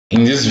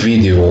In this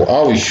video,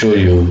 I will show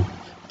you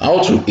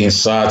how to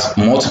insert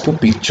multiple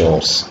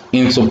pictures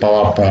into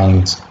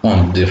PowerPoint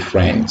on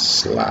different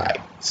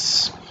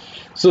slides.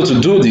 So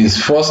to do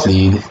this,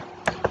 firstly,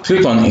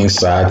 click on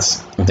Insert,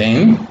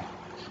 then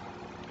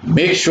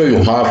make sure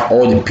you have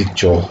all the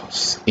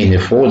pictures in the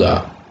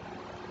folder.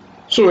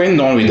 So when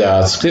done with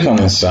that, click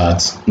on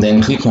Insert,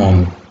 then click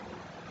on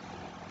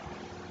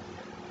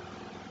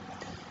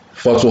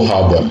Photo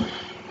Album.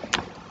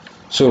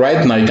 So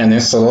right now you can then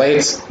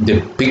select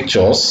the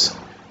pictures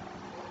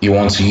you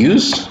want to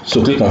use.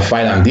 So click on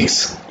File and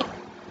Disk.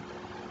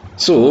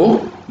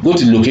 So go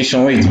to the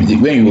location where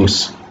you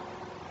use.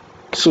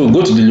 So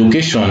go to the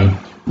location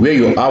where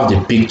you have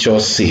the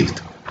pictures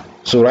saved.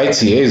 So right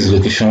here is the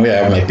location where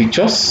I have my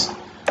pictures.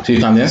 So you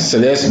can then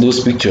select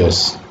those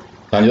pictures.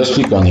 You can just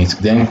click on it,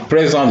 then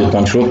press down the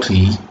Control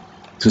key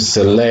to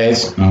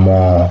select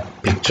more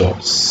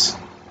pictures.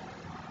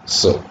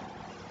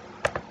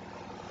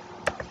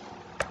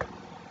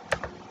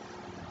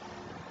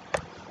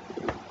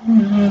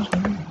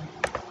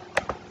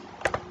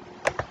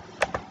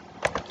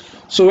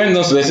 So when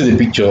done selecting the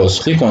pictures,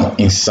 click on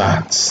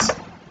Insert.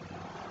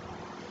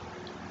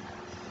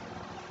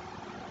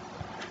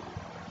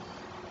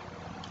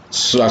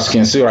 So as you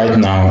can see right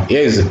now,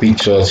 here is the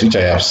pictures which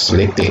I have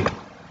selected.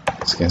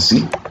 As you can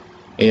see,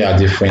 here are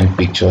different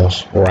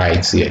pictures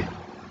right here.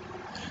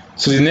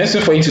 So the next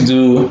thing for you to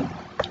do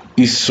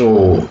is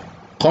to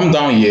come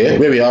down here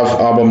where we have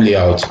album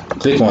layout,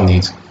 click on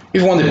it.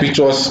 If you want the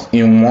pictures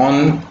in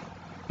one,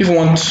 if you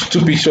want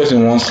two pictures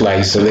in one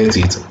slide, select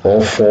it,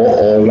 or four,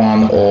 or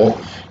one,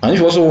 and if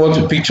you also want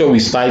a picture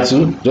with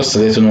title, just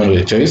select one of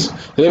your choice.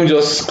 So let me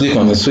just click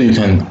on it so you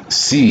can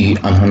see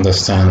and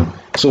understand.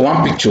 So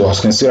one picture, as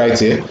you can see right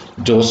here,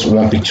 just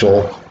one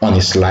picture on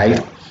a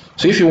slide.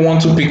 So if you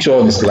want two pictures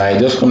on the slide,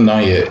 just come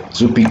down here,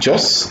 two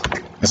pictures.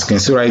 As you can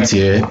see right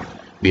here,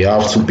 we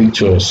have two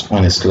pictures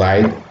on a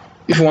slide.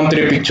 If you want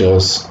three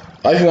pictures,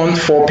 or if you want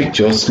four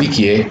pictures, click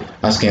here.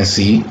 As you can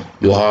see,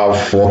 you have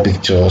four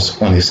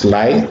pictures on the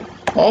slide.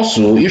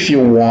 Also, if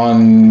you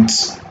want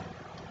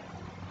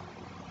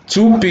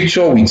two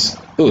pictures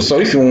with,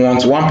 if you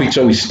want one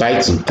picture with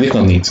title, click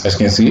on it. As you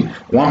can see,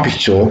 one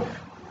picture,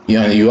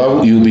 and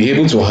you'll be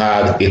able to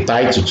add a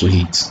title to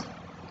it.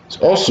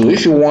 Also,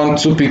 if you want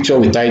two pictures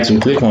with title,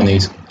 click on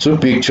it. Two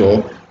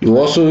picture, you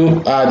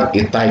also add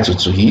a title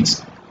to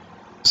it.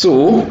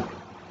 So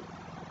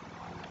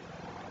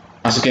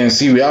as you can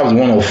see, we have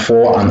one of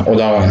four and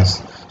other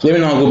ones. So let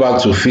me now go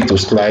back to Fit to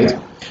Slide.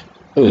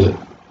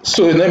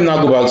 So let me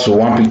now go back to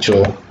one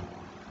picture.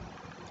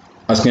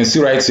 As you can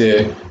see right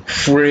here,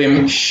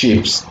 frame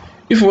shapes.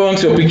 If you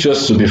want your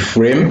pictures to be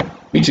framed,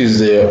 which is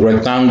the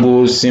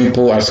rectangle,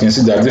 simple, as you can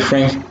see, there are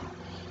different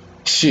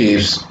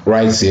shapes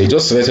right here.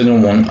 Just select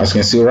any one. As you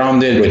can see,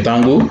 rounded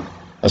rectangle.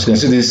 As you can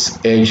see, this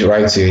edge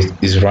right here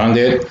is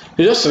rounded.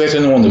 You just select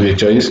any one of your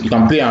choice. You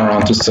can play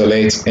around to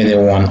select any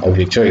one of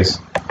your choice.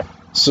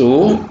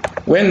 So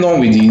when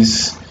done with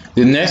this,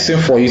 the next thing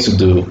for you to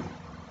do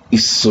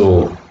is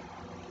to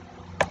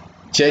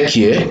check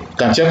here. You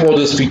can check all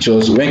those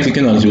pictures. When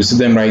clicking on it, you see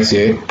them right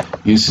here.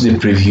 You see the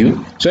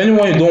preview. So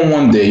anyone you don't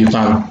want there, you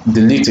can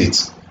delete it.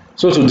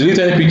 So to delete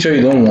any picture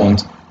you don't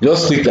want,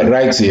 just click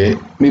right here.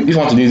 If you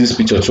want to delete this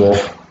picture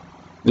 12,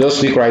 just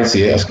click right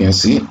here, as you can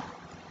see,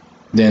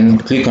 then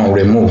click on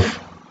Remove.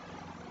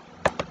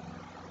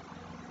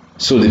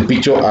 So the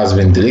picture has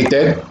been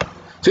deleted.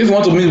 So if you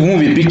want to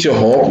move a picture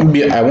up,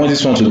 maybe I want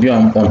this one to be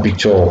on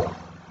picture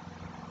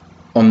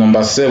on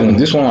number 7,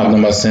 this one at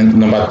number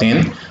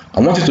 10, I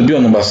want it to be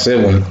on number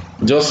 7.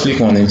 Just click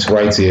on it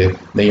right here,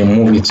 then you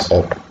move it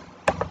up.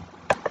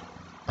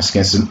 As you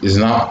can see, it's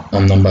now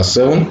on number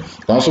 7. You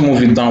can also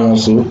move it down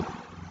also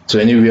to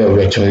anywhere of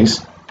your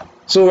choice.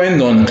 So when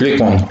done,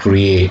 click on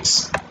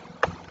Create.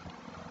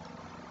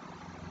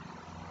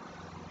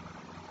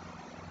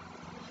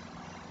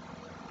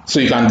 So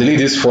you can delete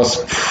this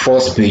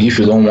first page if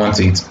you don't want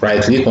it.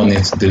 Right click on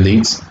it,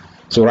 delete.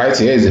 So right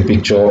here is a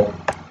picture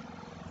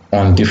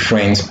on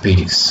different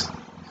pages.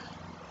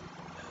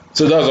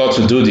 So that's how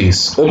to do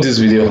this. Hope this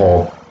video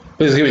helped.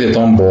 Please give it a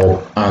thumb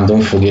up and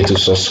don't forget to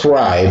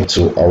subscribe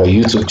to our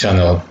YouTube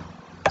channel.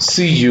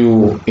 See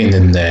you in the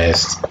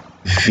next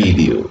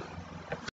video.